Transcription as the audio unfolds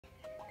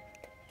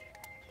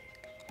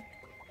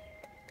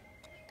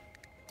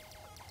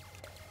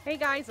Hey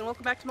guys, and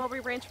welcome back to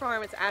Mulberry Branch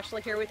Farm. It's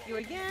Ashley here with you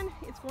again.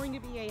 It's going to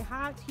be a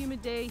hot,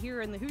 humid day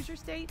here in the Hoosier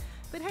State,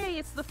 but hey,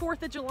 it's the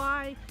 4th of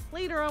July.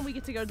 Later on we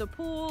get to go to the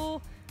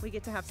pool, we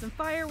get to have some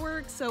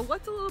fireworks, so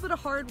what's a little bit of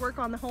hard work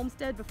on the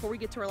homestead before we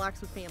get to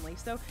relax with family?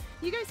 So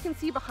you guys can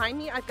see behind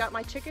me, I've got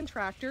my chicken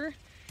tractor,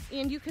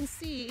 and you can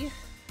see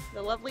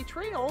the lovely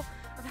trail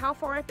of how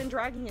far I've been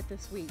dragging it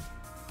this week.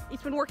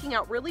 It's been working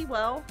out really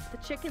well. The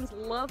chickens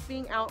love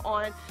being out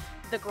on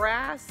the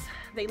grass.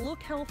 They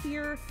look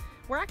healthier.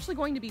 We're actually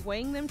going to be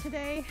weighing them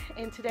today,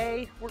 and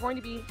today we're going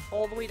to be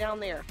all the way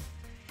down there,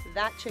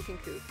 that chicken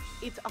coop.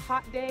 It's a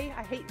hot day.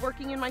 I hate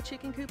working in my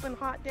chicken coop on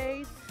hot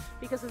days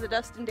because of the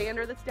dust and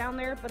dander that's down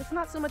there, but it's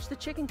not so much the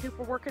chicken coop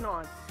we're working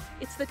on.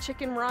 It's the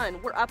chicken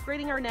run. We're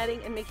upgrading our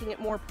netting and making it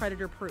more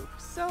predator proof.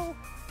 So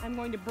I'm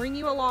going to bring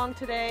you along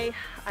today.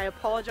 I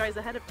apologize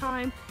ahead of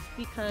time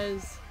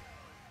because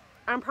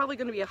I'm probably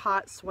going to be a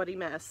hot, sweaty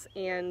mess,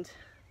 and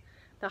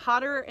the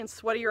hotter and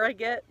sweatier I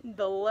get,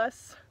 the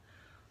less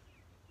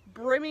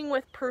brimming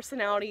with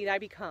personality I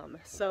become.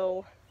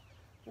 So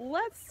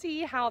let's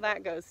see how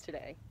that goes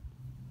today.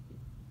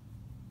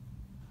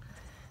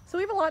 So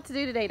we have a lot to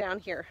do today down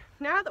here.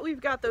 Now that we've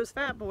got those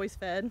fat boys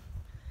fed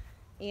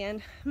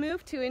and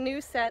moved to a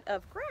new set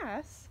of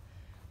grass,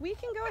 we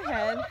can go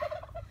ahead,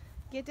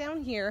 get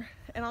down here,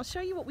 and I'll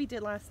show you what we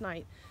did last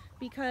night,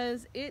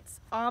 because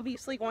it's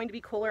obviously going to be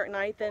cooler at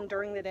night than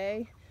during the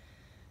day.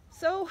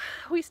 So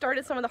we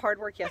started some of the hard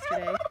work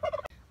yesterday.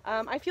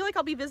 I feel like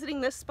I'll be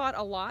visiting this spot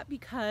a lot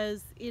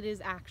because it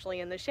is actually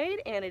in the shade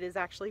and it is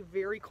actually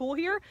very cool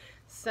here.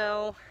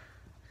 So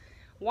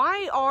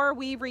why are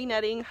we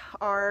re-netting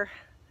our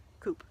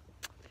coop?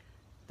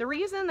 The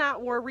reason that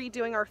we're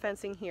redoing our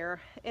fencing here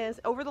is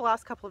over the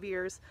last couple of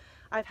years,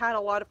 I've had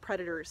a lot of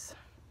predators,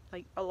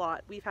 like a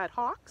lot. We've had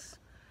hawks,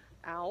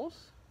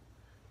 owls,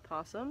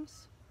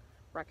 possums,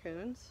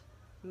 raccoons,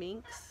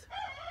 minks,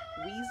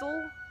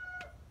 weasel.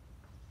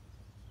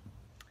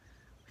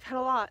 We've had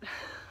a lot.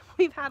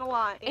 We've had a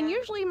lot, and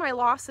usually my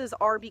losses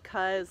are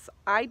because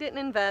I didn't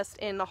invest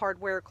in the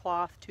hardware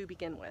cloth to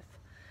begin with.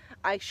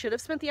 I should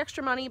have spent the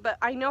extra money, but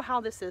I know how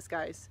this is,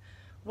 guys.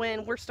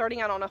 When we're starting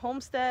out on a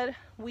homestead,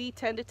 we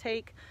tend to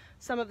take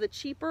some of the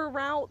cheaper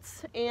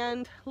routes,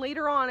 and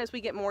later on as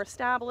we get more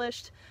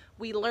established,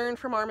 we learn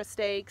from our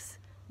mistakes.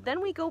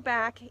 Then we go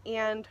back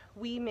and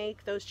we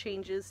make those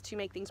changes to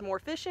make things more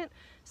efficient,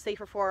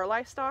 safer for our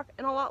livestock,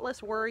 and a lot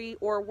less worry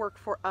or work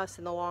for us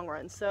in the long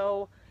run.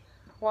 So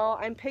while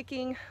I'm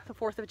picking the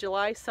 4th of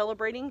July,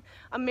 celebrating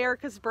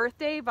America's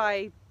birthday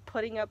by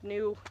putting up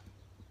new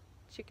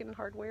chicken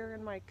hardware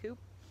in my coop,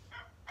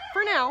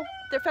 for now,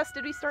 the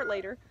festivities start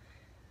later.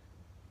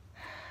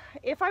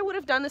 If I would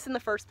have done this in the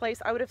first place,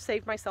 I would have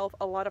saved myself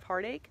a lot of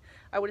heartache.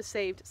 I would have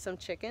saved some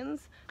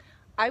chickens.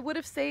 I would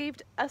have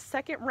saved a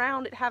second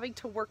round at having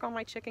to work on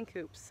my chicken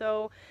coop.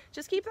 So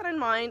just keep that in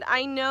mind.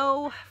 I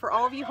know for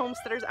all of you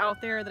homesteaders out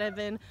there that have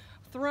been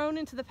thrown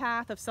into the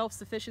path of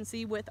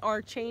self-sufficiency with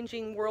our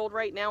changing world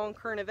right now and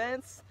current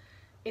events,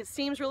 it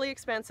seems really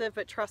expensive,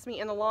 but trust me,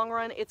 in the long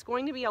run, it's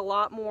going to be a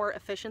lot more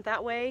efficient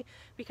that way,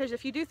 because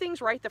if you do things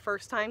right the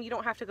first time, you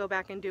don't have to go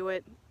back and do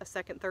it a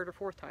second, third, or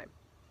fourth time.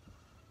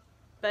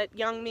 But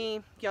young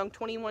me, young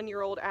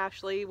 21-year-old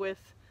Ashley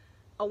with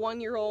a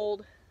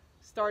 1-year-old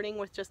starting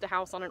with just a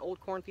house on an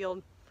old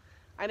cornfield,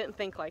 I didn't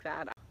think like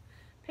that.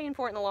 Paying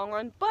for it in the long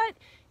run. But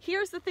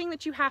here's the thing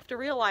that you have to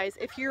realize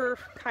if you're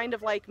kind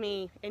of like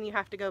me and you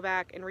have to go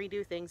back and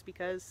redo things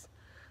because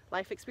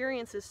life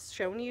experience has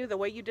shown you the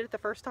way you did it the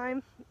first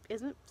time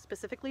isn't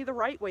specifically the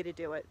right way to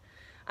do it.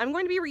 I'm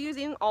going to be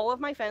reusing all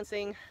of my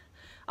fencing.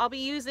 I'll be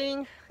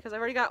using, because I've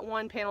already got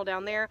one panel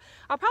down there,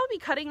 I'll probably be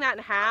cutting that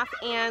in half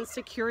and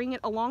securing it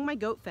along my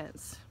goat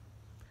fence,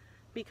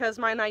 because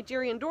my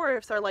Nigerian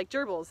dwarfs are like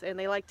gerbils and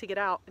they like to get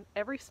out in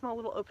every small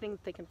little opening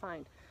that they can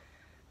find.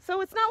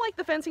 So it's not like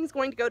the fencing is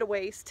going to go to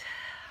waste.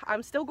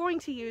 I'm still going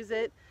to use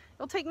it.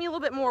 It'll take me a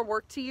little bit more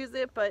work to use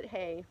it, but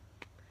hey,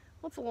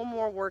 what's a little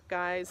more work,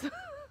 guys?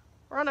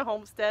 We're on a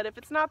homestead. If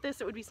it's not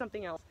this, it would be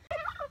something else.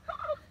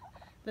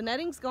 The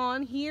netting's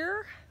gone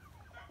here,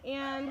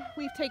 and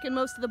we've taken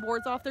most of the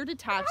boards off. They're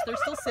detached. They're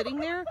still sitting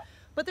there,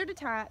 but they're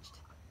detached.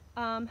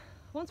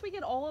 Once we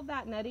get all of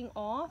that netting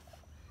off,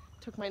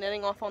 took my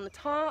netting off on the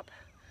top,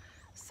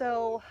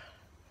 so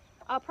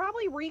I'll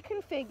probably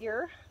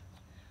reconfigure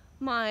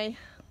my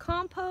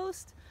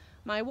compost,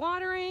 my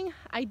watering.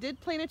 I did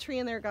plant a tree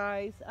in there,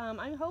 guys.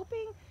 I'm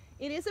hoping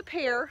it is a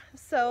pear,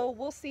 so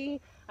we'll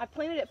see. I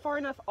planted it far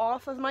enough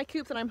off of my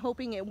coop that I'm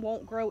hoping it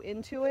won't grow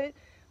into it,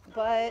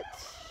 but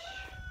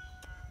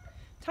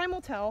time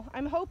will tell.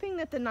 I'm hoping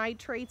that the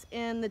nitrates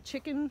in the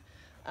chicken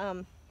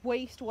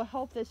waste will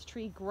help this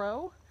tree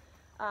grow.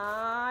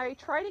 I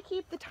try to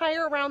keep the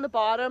tire around the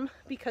bottom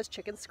because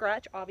chickens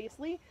scratch,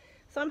 obviously.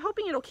 So I'm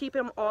hoping it'll keep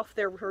them off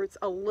their roots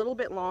a little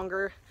bit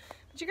longer.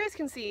 But you guys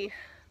can see,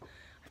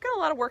 I've got a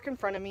lot of work in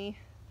front of me.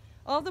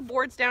 All the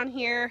boards down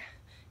here,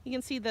 you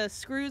can see the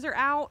screws are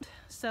out,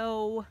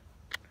 so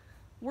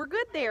we're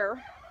good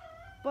there.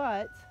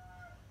 But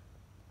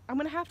I'm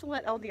gonna have to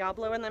let El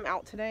Diablo and them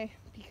out today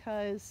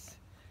because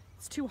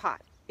it's too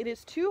hot. it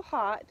is too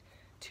hot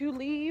to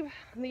leave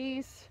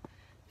these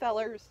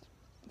fellers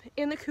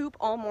in the coop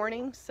all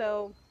morning,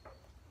 so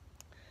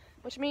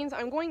which means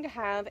I'm going to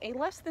have a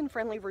less than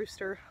friendly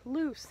rooster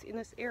loose in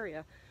this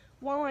area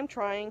while I'm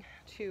trying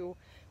to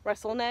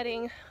wrestle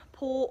netting,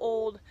 pull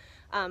old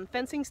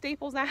fencing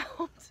staples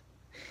out,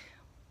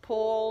 pull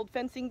old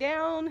fencing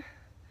down.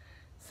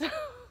 So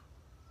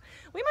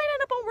we might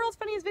end up on World's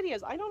Funniest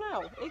Videos. I don't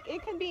know.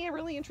 It could be a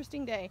really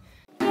interesting day.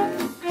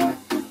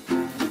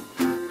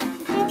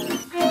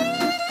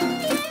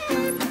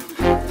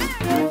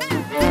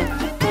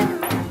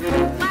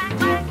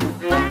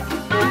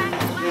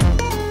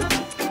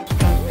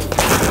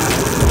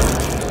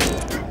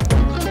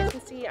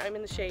 I'm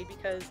in the shade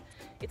because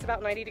it's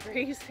about 90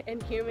 degrees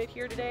and humid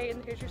here today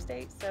in the Hoosier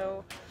State.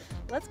 So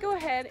let's go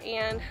ahead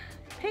and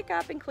pick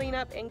up and clean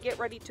up and get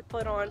ready to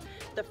put on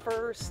the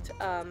first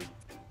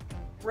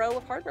row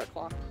of hardware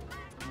cloth.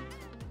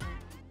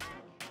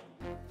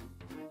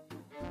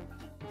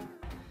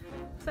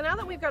 So now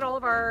that we've got all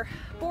of our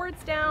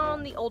boards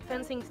down, the old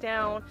fencing's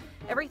down,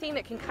 everything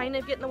that can kind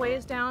of get in the way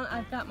is down,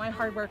 I've got my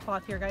hardware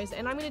cloth here, guys.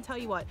 And I'm going to tell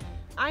you what,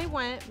 I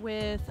went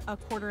with a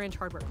 1/4 inch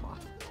hardware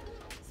cloth.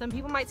 Some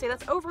people might say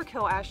that's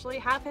overkill, Ashley.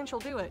 1/2 inch will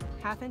do it.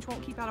 1/2 inch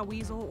won't keep out a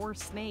weasel or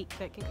snake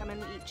that can come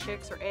in and eat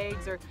chicks or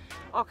eggs or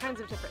all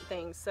kinds of different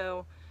things.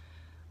 So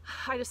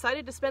I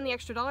decided to spend the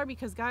extra $1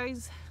 because,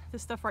 guys,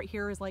 this stuff right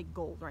here is like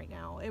gold right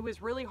now. It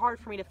was really hard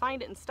for me to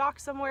find it in stock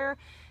somewhere,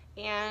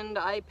 and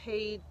I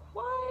paid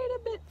quite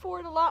a bit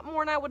for it, a lot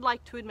more than I would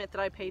like to admit that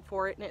I paid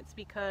for it, and it's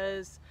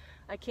because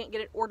I can't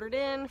get it ordered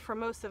in from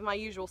most of my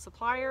usual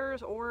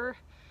suppliers, or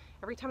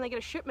every time they get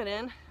a shipment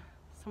in,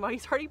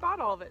 somebody's already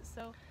bought all of it.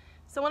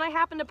 So when I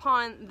happened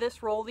upon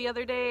this roll the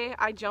other day,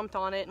 I jumped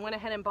on it and went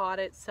ahead and bought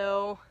it.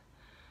 So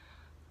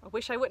I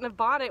wish I wouldn't have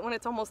bought it when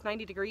it's almost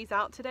 90 degrees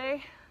out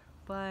today,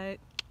 but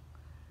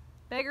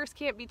beggars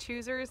can't be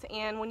choosers,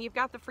 and when you've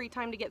got the free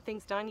time to get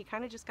things done, you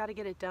kind of just got to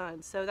get it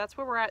done. So that's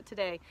where we're at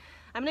today.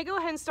 I'm going to go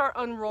ahead and start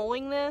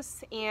unrolling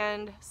this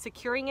and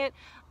securing it.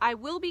 I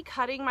will be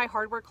cutting my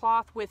hardware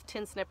cloth with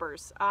tin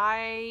snippers.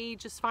 I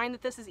just find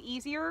that this is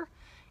easier.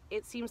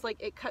 It seems like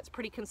it cuts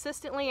pretty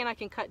consistently, and I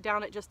can cut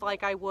down it just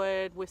like I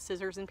would with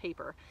scissors and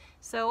paper.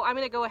 So I'm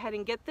going to go ahead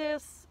and get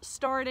this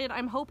started.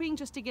 I'm hoping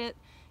just to get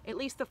at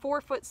least the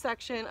 4-foot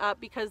section up,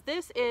 because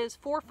this is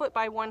 4 foot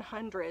by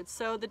 100.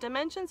 So the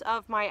dimensions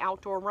of my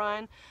outdoor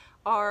run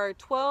are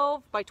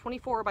 12 by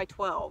 24 by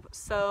 12.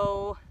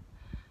 So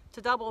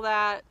to double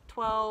that,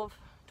 12,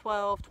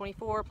 12,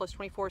 24 plus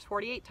 24 is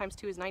 48, times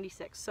 2 is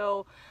 96.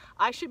 So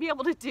I should be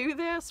able to do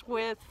this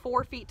with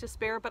 4 feet to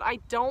spare, but I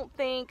don't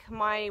think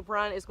my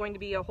run is going to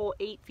be a whole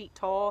 8 feet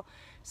tall.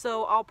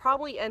 So I'll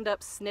probably end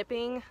up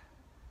snipping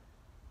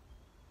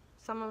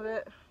some of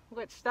it,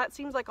 which that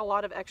seems like a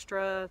lot of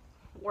extra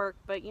work,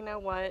 but you know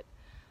what?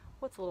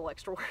 What's a little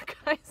extra work,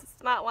 guys?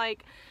 It's not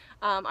like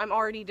I'm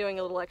already doing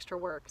a little extra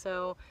work.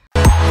 So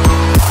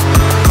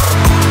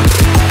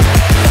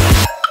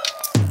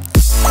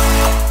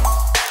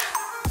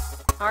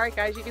alright,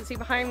 guys, you can see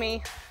behind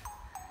me,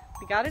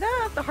 we got it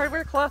up. The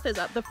hardware cloth is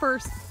up. The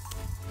first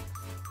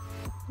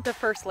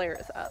layer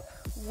is up.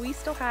 We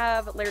still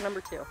have layer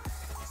number 2.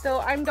 So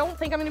I don't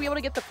think I'm going to be able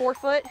to get the 4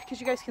 foot, because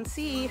you guys can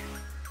see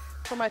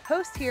for my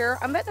post here,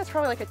 I bet that's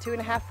probably like a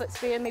 2.5 foot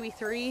span, maybe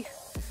 3,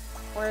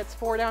 where it's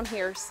 4 down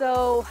here.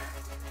 So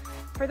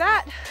for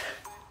that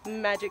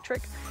magic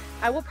trick,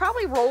 I will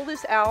probably roll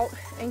this out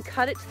and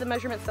cut it to the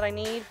measurements that I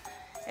need,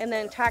 and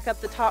then tack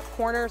up the top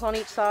corners on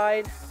each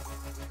side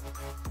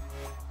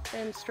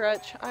and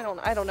stretch. I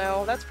don't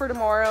know. That's for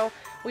tomorrow.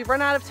 We've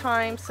run out of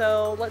time,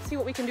 so let's see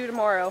what we can do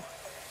tomorrow.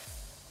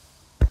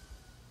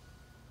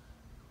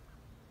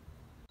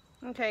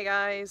 Okay,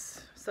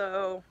 guys,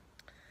 so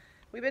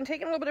we've been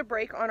taking a little bit of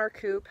break on our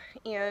coop,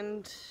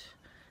 and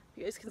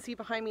you guys can see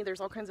behind me there's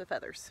all kinds of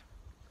feathers.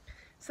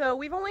 So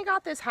we've only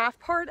got this half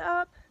part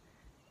up,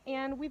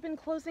 and we've been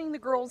closing the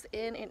girls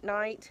in at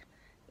night,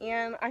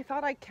 and I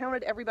thought I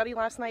counted everybody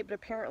last night, but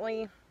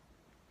apparently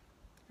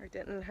I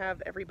didn't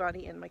have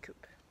everybody in my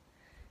coop.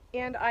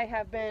 And I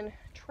have been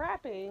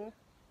trapping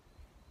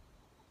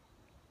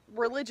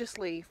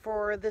religiously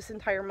for this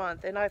entire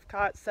month, and I've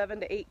caught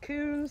 7 to 8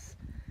 coons.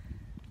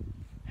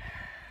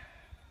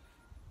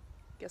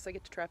 Guess I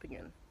get to trap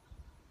again.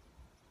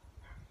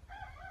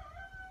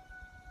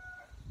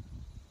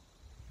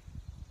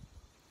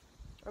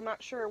 I'm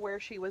not sure where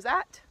she was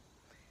at.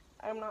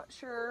 I'm not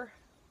sure,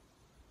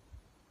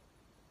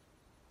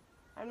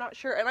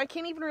 and I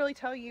can't even really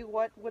tell you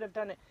what would have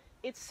done it.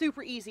 It's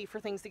super easy for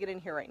things to get in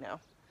here right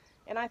now.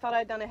 And I thought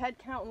I'd done a head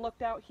count and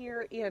looked out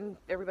here, and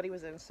everybody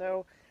was in.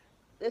 So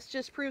this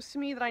just proves to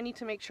me that I need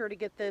to make sure to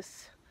get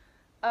this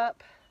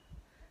up,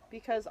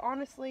 because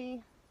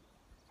honestly,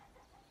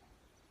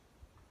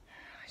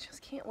 I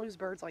just can't lose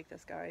birds like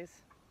this, guys.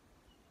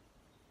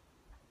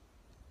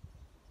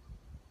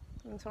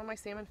 And it's one of my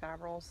salmon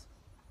favrils.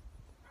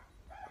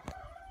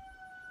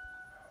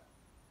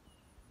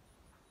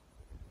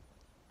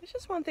 It's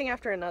just one thing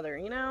after another,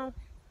 you know?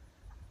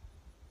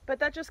 But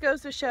that just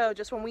goes to show,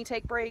 just when we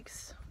take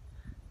breaks,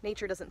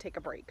 nature doesn't take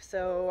a break.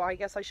 So I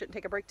guess I shouldn't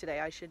take a break today.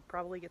 I should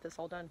probably get this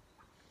all done.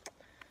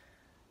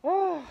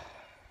 Oh,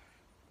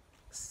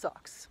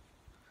 sucks.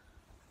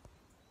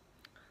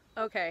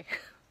 Okay,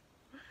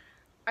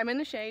 I'm in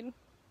the shade.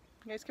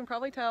 You guys can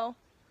probably tell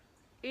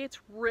it's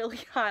really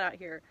hot out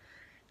here.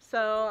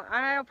 So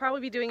I'll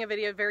probably be doing a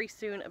video very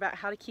soon about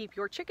how to keep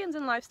your chickens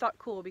and livestock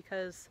cool,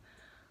 because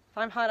if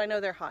I'm hot, I know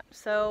they're hot.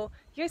 So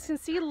you guys can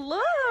see,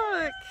 look,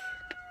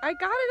 I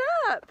got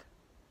it up.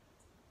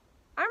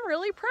 I'm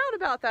really proud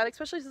about that,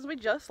 especially since we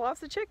just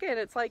lost the chicken.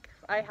 It's like,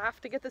 I have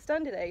to get this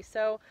done today.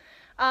 So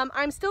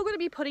I'm still going to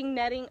be putting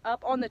netting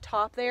up on the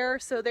top there.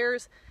 So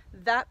there's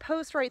that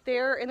post right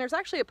there, and there's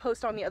actually a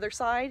post on the other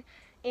side.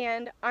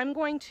 And I'm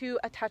going to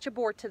attach a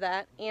board to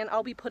that, and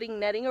I'll be putting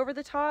netting over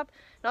the top,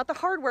 not the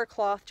hardware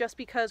cloth, just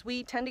because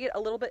we tend to get a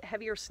little bit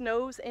heavier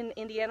snows in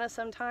Indiana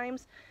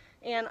sometimes.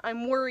 And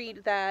I'm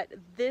worried that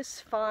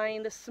this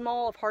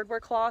small of hardware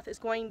cloth is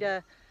going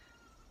to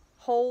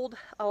hold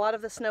a lot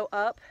of the snow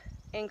up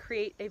and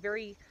create a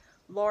very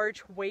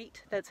large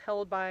weight that's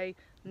held by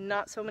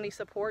not so many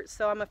supports.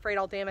 So I'm afraid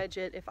I'll damage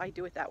it if I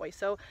do it that way.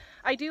 So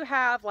I do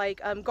have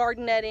like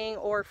garden netting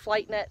or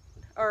flight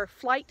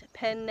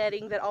pen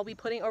netting that I'll be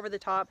putting over the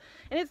top.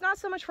 And it's not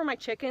so much for my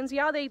chickens.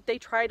 Yeah, they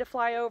try to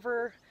fly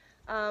over,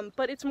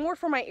 but it's more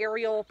for my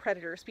aerial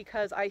predators,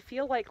 because I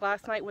feel like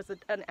last night was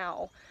an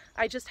owl.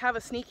 I just have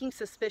a sneaking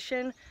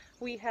suspicion.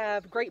 We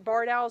have great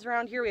barred owls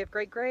around here. We have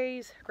great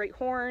grays, great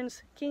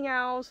horns, king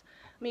owls.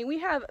 I mean, we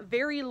have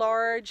very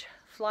large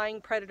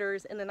flying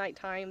predators in the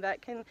nighttime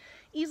that can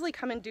easily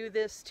come and do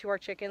this to our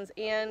chickens.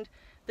 And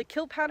the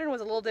kill pattern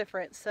was a little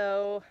different.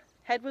 So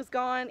head was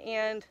gone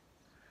and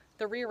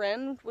the rear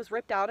end was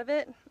ripped out of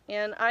it.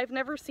 And I've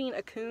never seen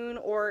a coon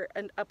or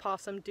a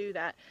possum do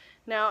that.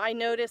 Now I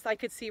noticed I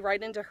could see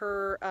right into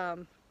her,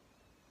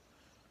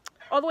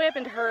 all the way up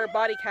into her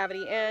body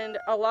cavity, and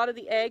a lot of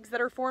the eggs that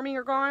are forming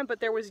are gone,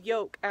 but there was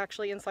yolk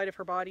actually inside of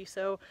her body.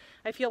 So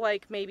I feel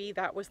like maybe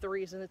that was the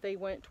reason that they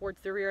went towards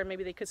the rear, and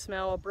maybe they could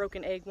smell a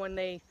broken egg when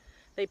they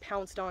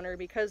pounced on her,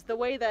 because the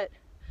way that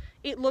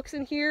it looks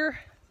in here,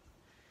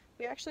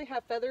 we actually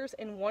have feathers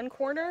in one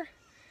corner,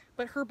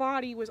 but her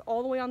body was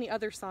all the way on the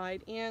other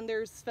side, and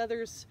there's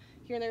feathers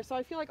here and there. So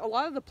I feel like a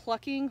lot of the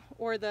plucking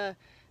or the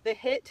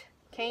hit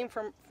came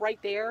from right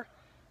there,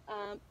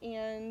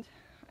 and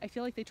I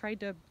feel like they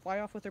tried to fly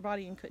off with their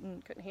body and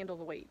couldn't handle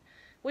the weight,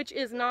 which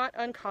is not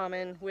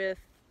uncommon with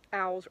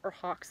owls or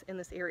hawks in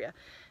this area.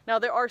 Now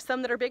there are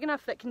some that are big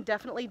enough that can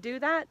definitely do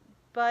that,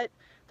 but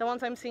the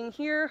ones I'm seeing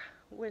here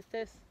with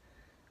this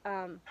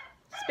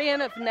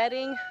span of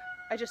netting,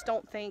 I don't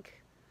think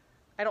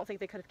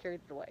they could have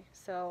carried it away.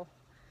 So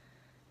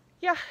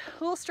yeah,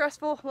 a little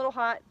stressful, a little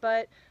hot,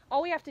 but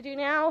all we have to do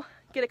now,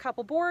 get a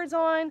couple boards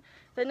on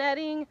the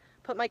netting,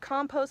 put my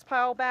compost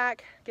pile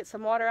back, get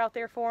some water out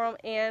there for them,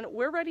 and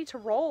we're ready to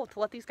roll to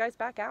let these guys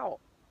back out.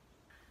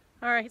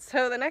 All right,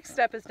 so the next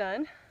step is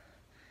done.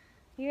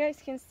 You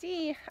guys can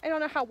see, I don't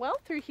know how well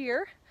through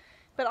here,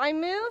 but I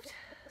moved,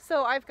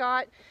 so I've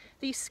got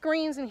these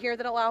screens in here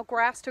that allow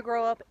grass to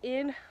grow up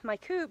in my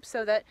coop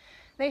so that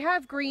they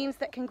have greens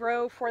that can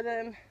grow for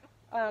them.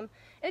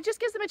 It just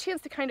gives them a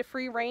chance to kind of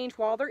free range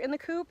while they're in the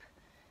coop.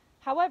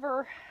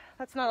 However,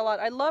 that's not a lot.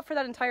 I'd love for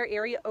that entire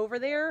area over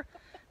there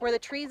where the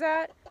tree's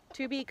at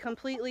to be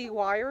completely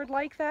wired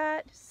like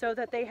that, so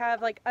that they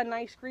have like a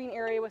nice green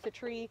area with a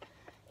tree.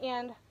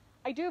 And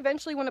I do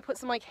eventually want to put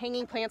some like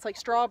hanging plants like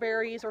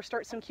strawberries, or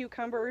start some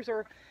cucumbers,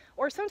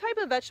 or some type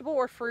of vegetable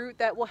or fruit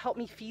that will help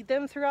me feed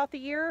them throughout the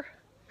year.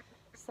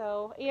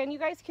 So, and you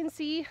guys can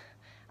see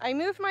I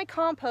moved my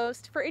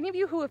compost. For any of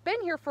you who have been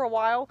here for a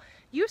while,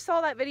 you saw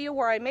that video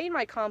where I made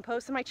my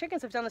compost, and my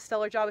chickens have done a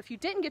stellar job. If you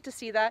didn't get to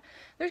see that,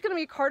 there's going to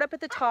be a card up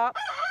at the top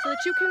so that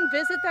you can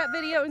visit that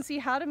video and see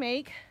how to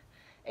make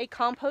a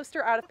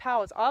composter out of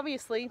pallets.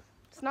 Obviously,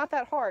 it's not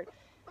that hard,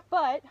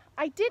 but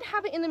I did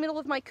have it in the middle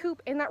of my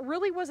coop, and that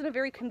really wasn't a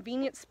very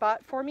convenient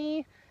spot for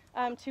me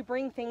to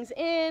bring things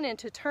in and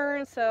to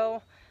turn.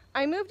 So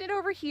I moved it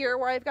over here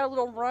where I've got a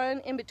little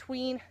run in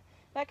between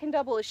that can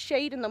double as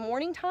shade in the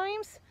morning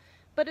times,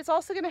 but it's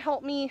also going to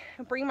help me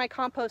bring my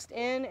compost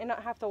in and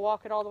not have to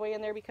walk it all the way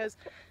in there, because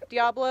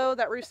Diablo,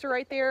 that rooster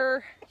right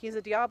there, he's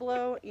a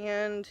Diablo,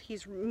 and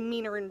he's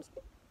meaner and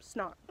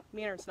snot.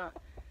 I'm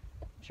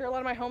sure a lot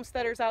of my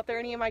homesteaders out there,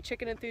 any of my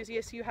chicken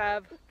enthusiasts, you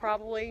have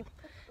probably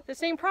the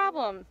same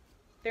problem.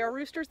 There are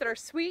roosters that are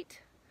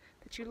sweet,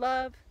 that you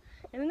love,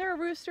 and then there are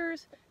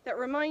roosters that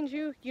remind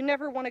you you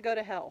never want to go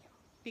to hell,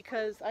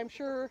 because I'm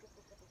sure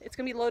it's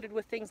going to be loaded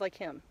with things like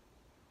him,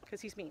 because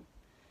he's mean.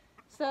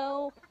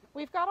 So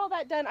we've got all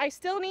that done. I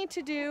still need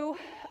to do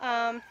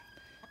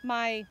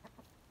my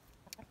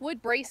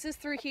wood braces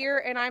through here,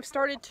 and I've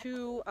started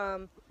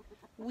to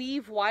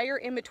weave wire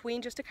in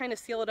between just to kind of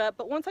seal it up.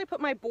 But once I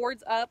put my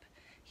boards up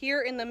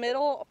here in the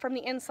middle from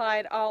the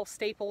inside, I'll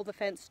staple the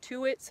fence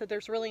to it, so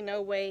there's really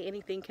no way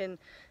anything can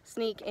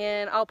sneak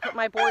in. I'll put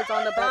my boards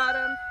on the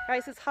bottom.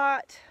 Guys, it's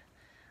hot.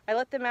 I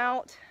let them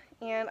out,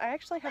 and I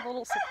actually have a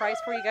little surprise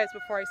for you guys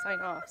before I sign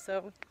off.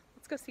 So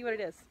let's go see what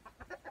it is.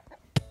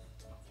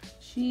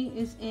 She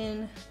is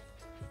in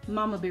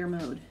mama bear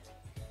mode.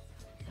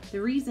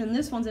 The reason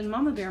this one's in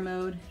mama bear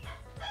mode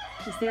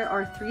is there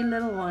are 3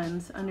 little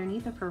ones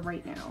underneath of her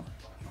right now.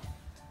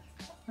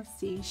 Let's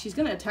see, she's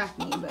gonna attack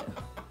me,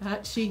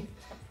 but she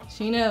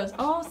knows.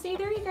 Oh, see,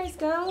 there you guys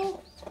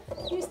go.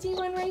 You see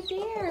one right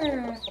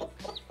there.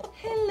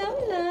 Hello,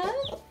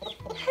 love.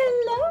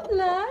 Hello,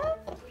 love.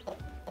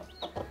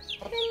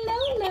 Hello,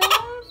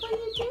 love. What are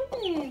you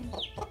doing?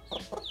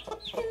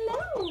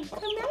 Hello.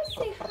 Come out,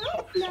 say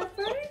hi,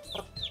 fluffers.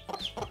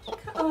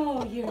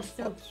 Oh, you're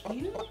so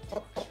cute.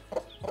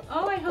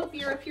 Oh, I hope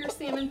you're a pure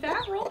salmon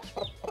fat roll.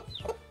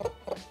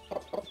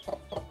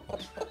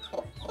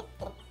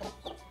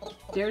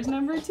 There's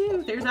number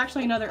 2. There's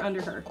actually another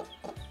under her.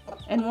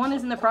 And one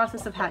is in the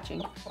process of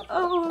hatching.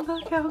 Oh,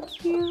 look how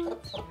cute.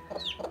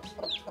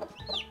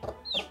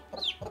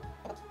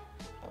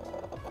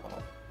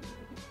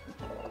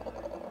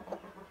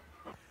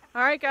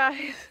 Alright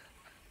guys,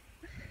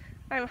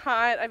 I'm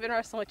hot. I've been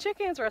wrestling with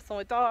chickens, wrestling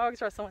with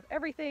dogs, wrestling with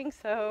everything.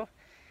 So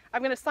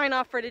I'm going to sign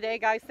off for today,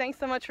 guys. Thanks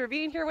so much for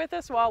being here with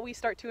us while we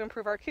start to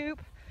improve our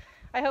coop.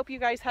 I hope you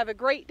guys have a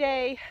great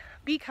day.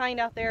 Be kind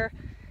out there.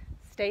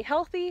 Stay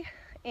healthy.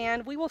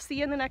 And we will see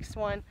you in the next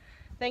one.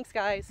 Thanks,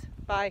 guys.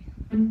 Bye.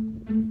 You're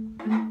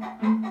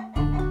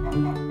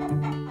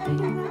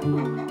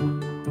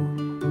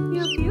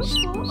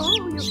beautiful.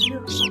 Oh, you're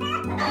beautiful.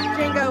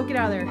 Django, get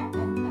out of there.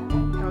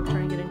 Dog's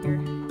trying to get in here.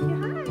 Say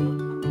hi.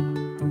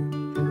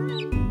 Hi.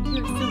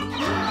 You're so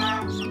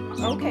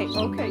cute. Okay,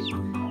 okay.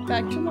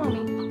 Back to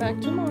mommy. Back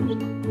to mommy.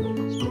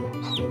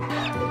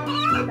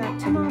 Back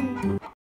to mommy.